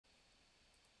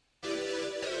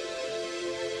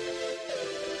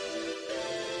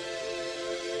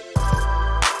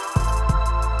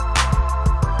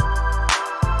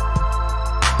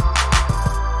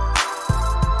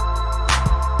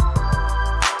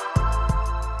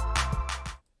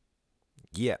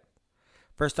Yeah.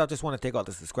 First off, just want to thank all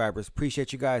the subscribers.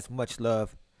 Appreciate you guys. Much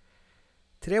love.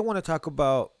 Today I want to talk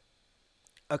about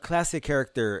a classic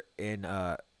character in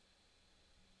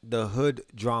the hood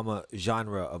drama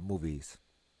genre of movies.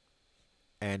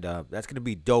 And that's going to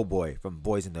be Doughboy from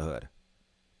Boys in the Hood.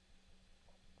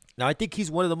 Now, I think he's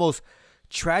one of the most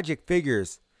tragic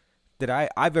figures that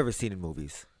I've ever seen in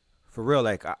movies. For real,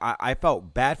 like, I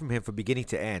felt bad from him from beginning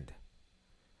to end.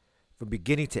 From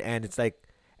beginning to end, it's like,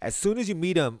 as soon as you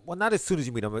meet him, well, not as soon as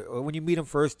you meet him, when you meet him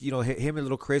first, you know, him and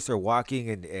little Chris are walking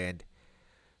and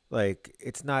like,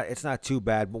 it's not too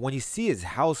bad. But when you see his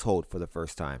household for the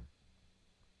first time,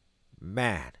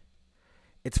 man,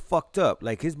 it's fucked up.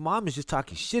 Like, his mom is just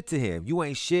talking shit to him. You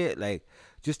ain't shit. Like,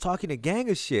 just talking a gang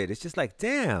of shit. It's just like,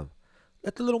 damn,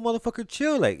 let the little motherfucker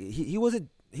chill. Like, he wasn't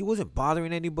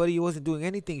bothering anybody. He wasn't doing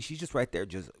anything. She's just right there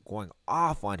just going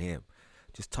off on him.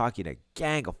 Just talking a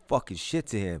gang of fucking shit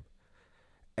to him.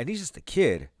 And he's just a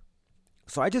kid.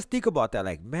 So I just think about that.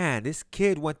 Like, man, this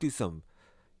kid went through some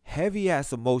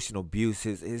heavy-ass emotional abuse.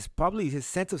 His probably his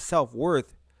sense of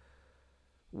self-worth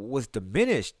was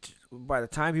diminished by the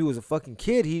time he was a fucking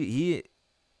kid.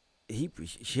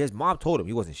 His mom told him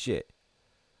he wasn't shit.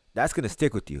 That's gonna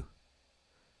stick with you.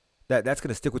 That's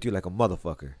gonna stick with you like a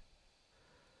motherfucker.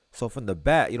 So from the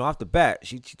bat, off the bat,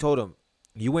 she told him,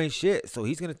 you ain't shit. So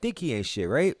he's gonna think he ain't shit,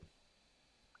 right?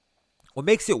 What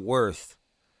makes it worse,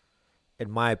 in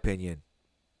my opinion,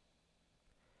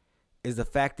 is the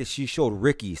fact that she showed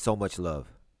Ricky so much love.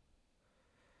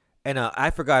 And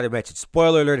I forgot to mention,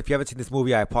 spoiler alert, if you haven't seen this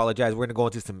movie, I apologize. We're going to go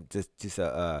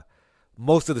into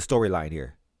most of the storyline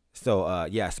here. So,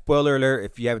 yeah, spoiler alert,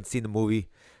 if you haven't seen the movie,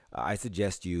 I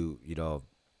suggest you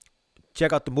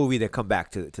check out the movie, then come back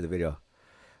to the video.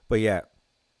 But, yeah,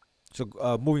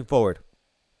 so moving forward,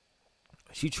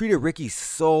 she treated Ricky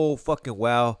so fucking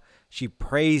well. She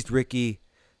praised Ricky.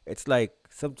 It's like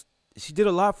she did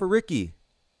a lot for Ricky.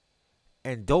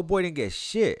 And Doughboy didn't get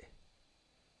shit.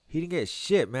 He didn't get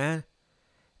shit, man.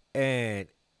 And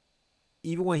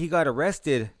even when he got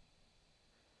arrested,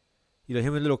 him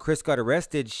and little Chris got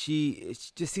arrested,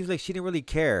 it just seems like she didn't really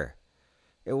care.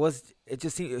 It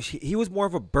just seemed he was more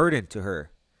of a burden to her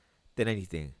than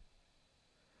anything.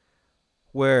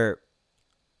 Where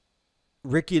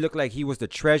Ricky looked like he was the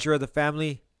treasure of the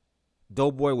family,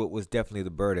 Doughboy was definitely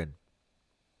the burden.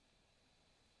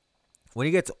 When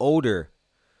he gets older,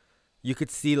 you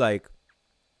could see, like,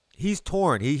 he's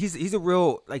torn. He's a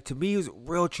real, like, to me, he was a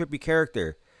real trippy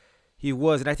character. He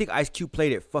was. And I think Ice Cube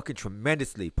played it fucking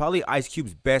tremendously. Probably Ice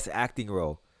Cube's best acting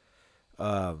role.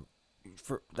 To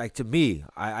me,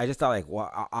 I just thought, like,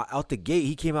 wow, out the gate,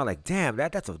 he came out like, damn,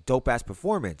 that's a dope-ass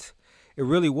performance. It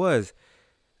really was.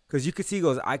 Because you could see, he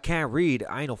goes, I can't read.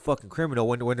 I ain't no fucking criminal.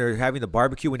 When they're having the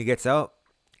barbecue when he gets out.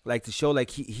 Like, to show, like,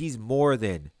 he's more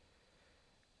than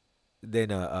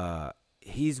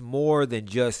he's more than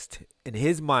just, in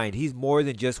his mind, he's more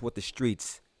than just what the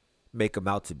streets make him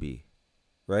out to be,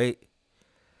 right?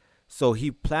 So he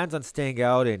plans on staying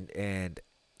out, and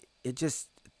it just,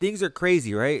 things are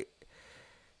crazy, right?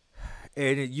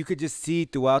 And you could just see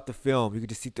throughout the film, you could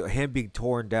just see him being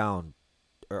torn down,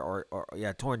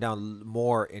 torn down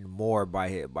more and more by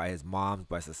his mom,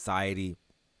 by society.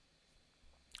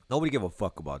 Nobody gave a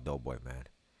fuck about Doughboy, man.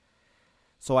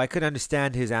 So I could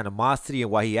understand his animosity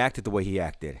and why he acted the way he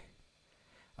acted.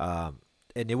 And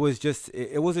it was just,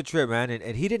 it was a trip, man.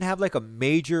 And he didn't have like a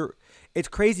major, it's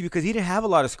crazy because he didn't have a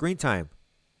lot of screen time.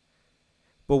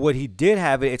 But what he did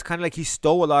have, it's kind of like he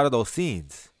stole a lot of those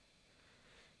scenes.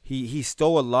 He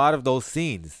stole a lot of those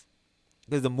scenes.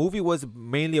 Because the movie was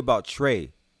mainly about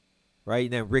Trey, right?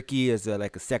 And then Ricky is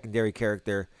like a secondary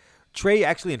character. Trey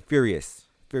actually in Furious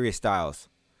Styles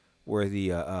were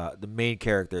the main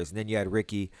characters, and then you had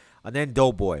Ricky, and then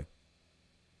Doughboy.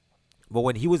 But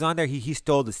when he was on there, he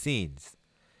stole the scenes,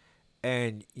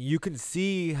 and you can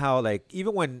see how, like,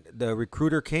 even when the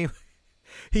recruiter came,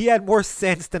 he had more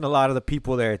sense than a lot of the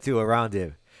people there too around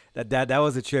him. That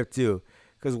was a trip too,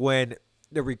 because when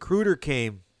the recruiter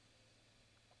came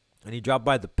and he dropped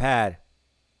by the pad,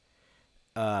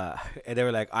 and they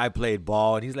were like, I played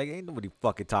ball, and he's like, ain't nobody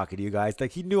fucking talking to you guys.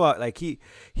 Like, he knew, like, he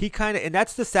kind of, and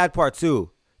that's the sad part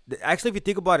too. Actually, if you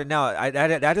think about it now,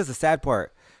 that is the sad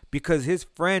part, because his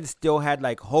friends still had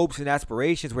like hopes and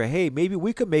aspirations where, hey, maybe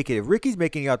we could make it. If Ricky's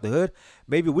making it out the hood,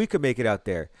 maybe we could make it out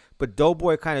there. But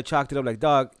Doughboy kind of chalked it up like,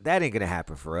 dog, that ain't gonna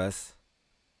happen for us.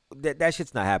 That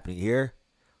shit's not happening here.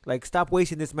 Like, stop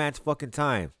wasting this man's fucking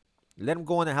time. Let him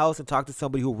go in the house and talk to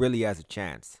somebody who really has a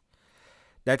chance.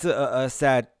 That's a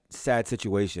sad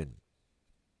situation.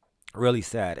 Really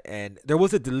sad. And there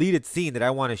was a deleted scene that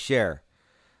I want to share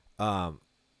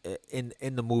in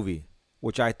the movie,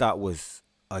 which I thought was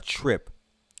a trip.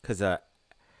 Because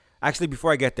actually,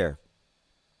 before I get there,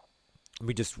 let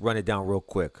me just run it down real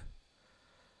quick.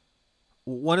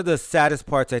 One of the saddest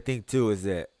parts, I think, too, is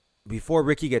that before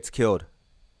Ricky gets killed,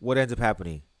 what ends up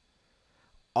happening?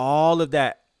 All of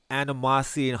that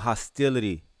animosity and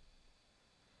hostility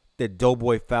that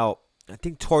Doughboy felt, I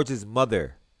think, towards his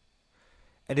mother.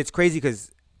 And it's crazy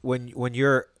because when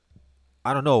you're,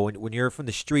 I don't know, when you're from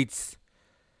the streets,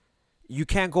 you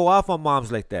can't go off on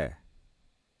moms like that.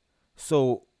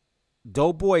 So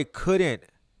Doughboy couldn't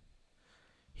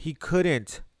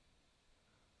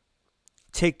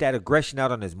take that aggression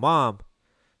out on his mom.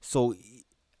 So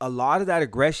a lot of that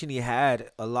aggression he had,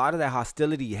 a lot of that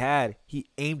hostility he had, he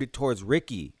aimed it towards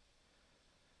Ricky.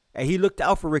 And he looked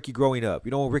out for Ricky growing up.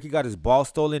 You know, when Ricky got his ball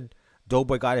stolen,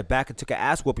 Doughboy got it back and took an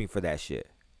ass whooping for that shit.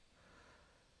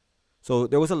 So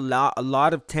there was a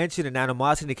lot of tension and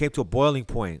animosity, and it came to a boiling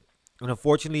point. And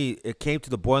unfortunately, it came to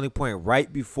the boiling point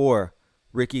right before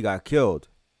Ricky got killed.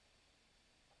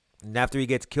 And after he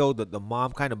gets killed, the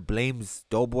mom kind of blames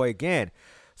Doughboy again.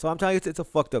 So I'm telling you, it's a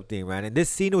fucked up thing, man. And this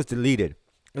scene was deleted.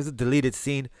 It was a deleted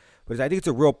scene, but I think it's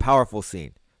a real powerful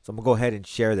scene. So I'm going to go ahead and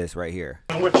share this right here.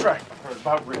 What Trey? I heard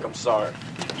about Rick, I'm sorry.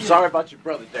 Sorry about your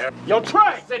brother, Darren. Yo,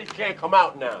 Trey said he can't come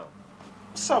out now.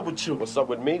 What's up with you? What's up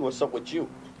with me? What's up with you?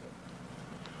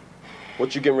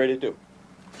 What you getting ready to do?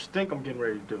 What you think I'm getting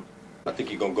ready to do? I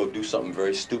think you're going to go do something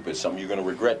very stupid, something you're going to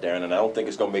regret, Darren, and I don't think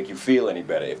it's going to make you feel any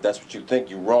better. If that's what you think,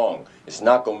 you're wrong. It's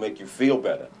not going to make you feel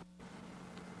better.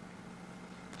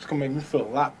 It's going to make me feel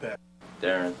a lot better.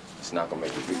 Darren, it's not going to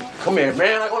make you feel... Come here,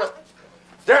 man.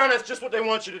 Darren, that's just what they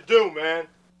want you to do, man.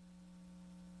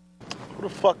 Who the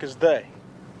fuck is they?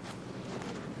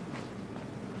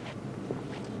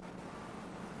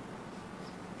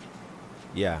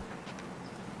 Yeah.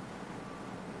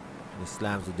 And he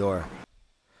slams the door.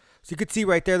 So you can see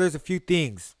right there's a few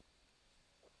things.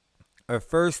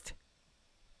 First,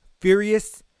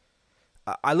 Furious.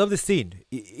 I love the scene,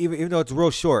 even though it's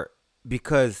real short,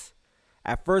 because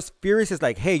at first Furious is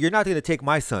like, hey, you're not going to take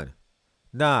my son.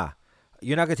 Nah,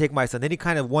 you're not going to take my son. Then he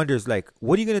kind of wonders, like,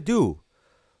 what are you going to do?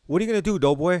 What are you going to do,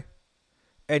 Doughboy?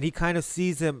 And he kind of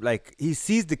sees him, like, he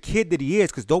sees the kid that he is,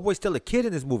 because Doughboy's still a kid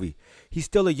in this movie. He's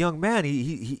still a young man.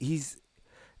 He's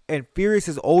and Furious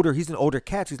is older. He's an older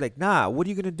cat. So he's like, nah, what are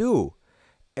you going to do?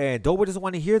 And Doughboy doesn't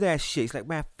want to hear that shit. He's like,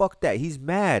 man, fuck that. He's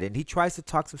mad. And he tries to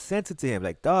talk some sense into him.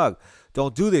 Like, dog,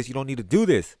 don't do this. You don't need to do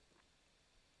this.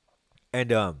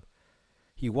 And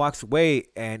he walks away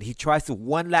and he tries to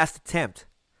one last attempt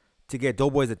to get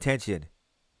Doughboy's attention.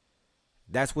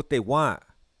 That's what they want.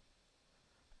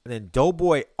 And then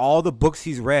Doughboy, all the books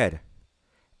he's read,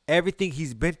 everything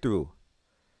he's been through,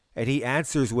 and he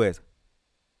answers with,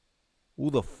 who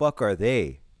the fuck are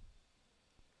they?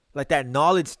 Like, that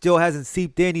knowledge still hasn't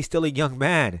seeped in. He's still a young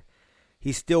man.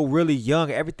 He's still really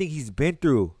young. Everything he's been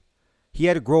through, he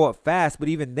had to grow up fast, but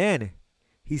even then,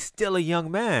 he's still a young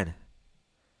man.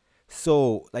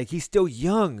 So, like, he's still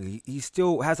young. He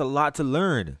still has a lot to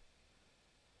learn.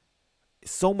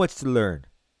 So much to learn.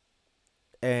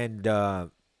 And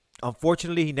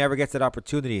unfortunately, he never gets that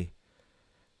opportunity.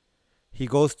 He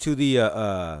goes to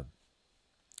the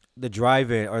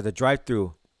drive-in or the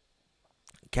drive-through.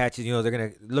 Catches, you know,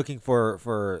 they're looking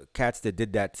for cats that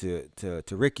did that to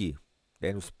Ricky. They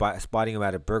end up spotting him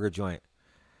at a burger joint.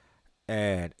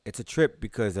 And it's a trip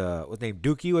because what's his name?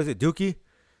 Dookie, was it Dookie?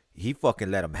 He fucking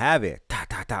let him have it. Ta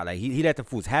ta ta. Like he let them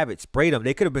fools have it. Sprayed them.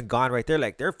 They could have been gone right there.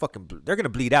 Like they're gonna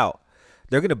bleed out.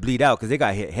 They're gonna bleed out because they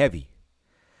got hit heavy.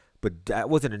 But that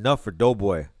wasn't enough for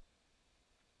Doughboy.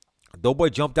 Doughboy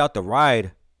jumped out the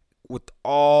ride with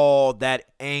all that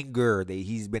anger that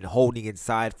he's been holding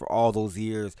inside for all those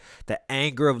years. The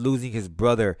anger of losing his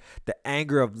brother. The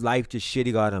anger of life just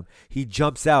shitting on him. He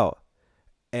jumps out.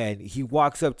 And he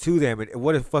walks up to them, and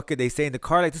what the fuck are they say in the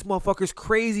car? Like, this motherfucker's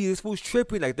crazy. This fool's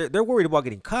tripping. Like, they're worried about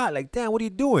getting caught. Like, damn, what are you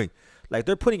doing? Like,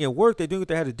 they're putting in work. They're doing what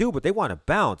they had to do, but they want to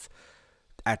bounce.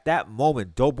 At that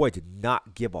moment, Doughboy did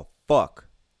not give a fuck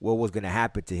what was going to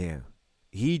happen to him.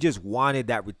 He just wanted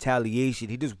that retaliation.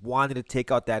 He just wanted to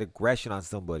take out that aggression on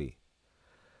somebody.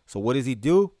 So what does he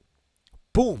do?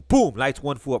 Boom, boom, lights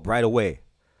one fool up right away.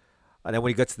 And then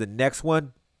when he gets to the next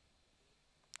one,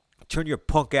 turn your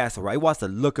punk ass around. He wants to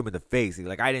look him in the face. He's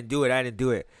like, I didn't do it. I didn't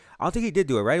do it. I don't think he did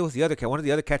do it, right? It was the other cat. One of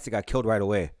the other cats that got killed right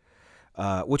away.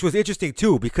 Which was interesting,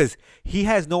 too, because he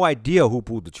has no idea who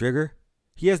pulled the trigger.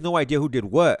 He has no idea who did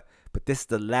what. But this is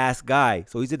the last guy.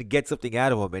 So he's going to get something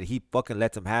out of him, and he fucking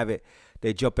lets him have it.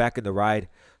 They jump back in the ride.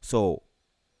 So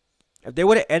if they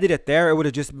would have ended it there, it would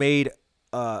have just made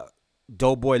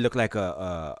Doughboy look like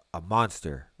a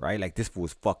monster, right? Like, this fool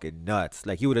was fucking nuts.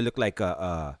 Like, he would have looked like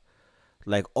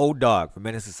like O-Dog from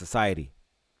Menace to Society.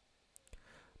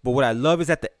 But what I love is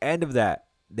at the end of that,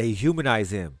 they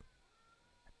humanize him.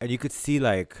 And you could see,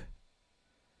 like,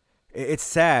 it's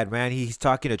sad, man. He's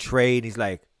talking to Trey, and he's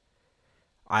like,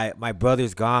 my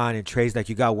brother's gone. And Trey's like,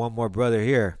 you got one more brother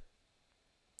here.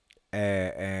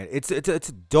 And it's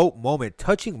a dope moment,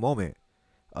 touching moment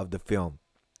of the film.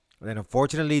 And then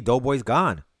unfortunately, Doughboy's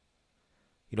gone.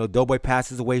 You know, Doughboy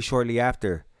passes away shortly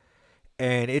after.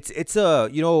 And it's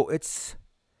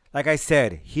like I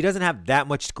said, he doesn't have that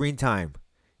much screen time.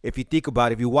 If you think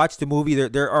about it, if you watch the movie,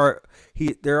 there aren't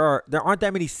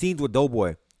that many scenes with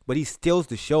Doughboy, but he steals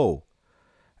the show.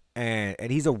 And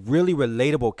he's a really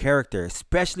relatable character,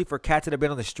 especially for cats that have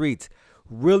been on the streets.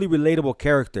 Really relatable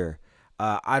character.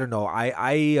 I don't know.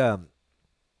 I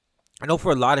know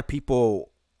for a lot of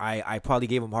people, I probably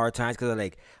gave them hard times because they're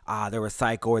like, they were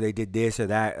psycho or they did this or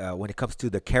that when it comes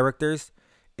to the characters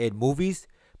in movies.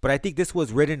 But I think this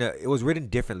was written. It was written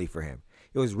differently for him.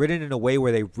 It was written in a way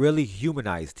where they really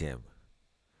humanized him.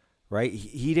 Right?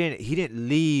 He didn't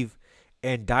leave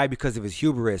and die because of his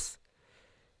hubris.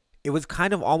 It was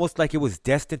kind of almost like it was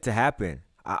destined to happen.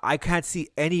 I can't see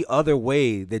any other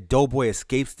way that Doughboy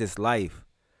escapes this life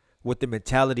with the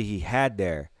mentality he had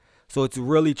there. So it's a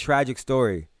really tragic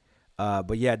story.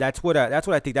 But yeah, that's what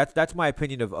I think. That's my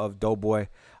opinion of Doughboy.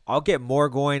 I'll get more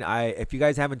going. If you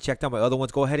guys haven't checked out my other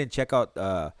ones, go ahead and check out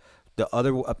the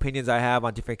other opinions I have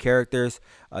on different characters.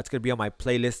 It's gonna be on my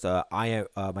playlist.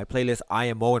 My playlist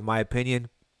IMO in my opinion.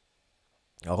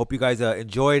 I hope you guys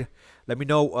enjoyed. Let me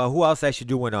know who else I should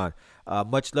do one on.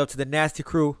 Much love to the Nasty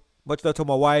Crew. Much love to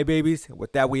my YA babies.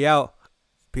 With that, we out.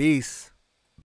 Peace.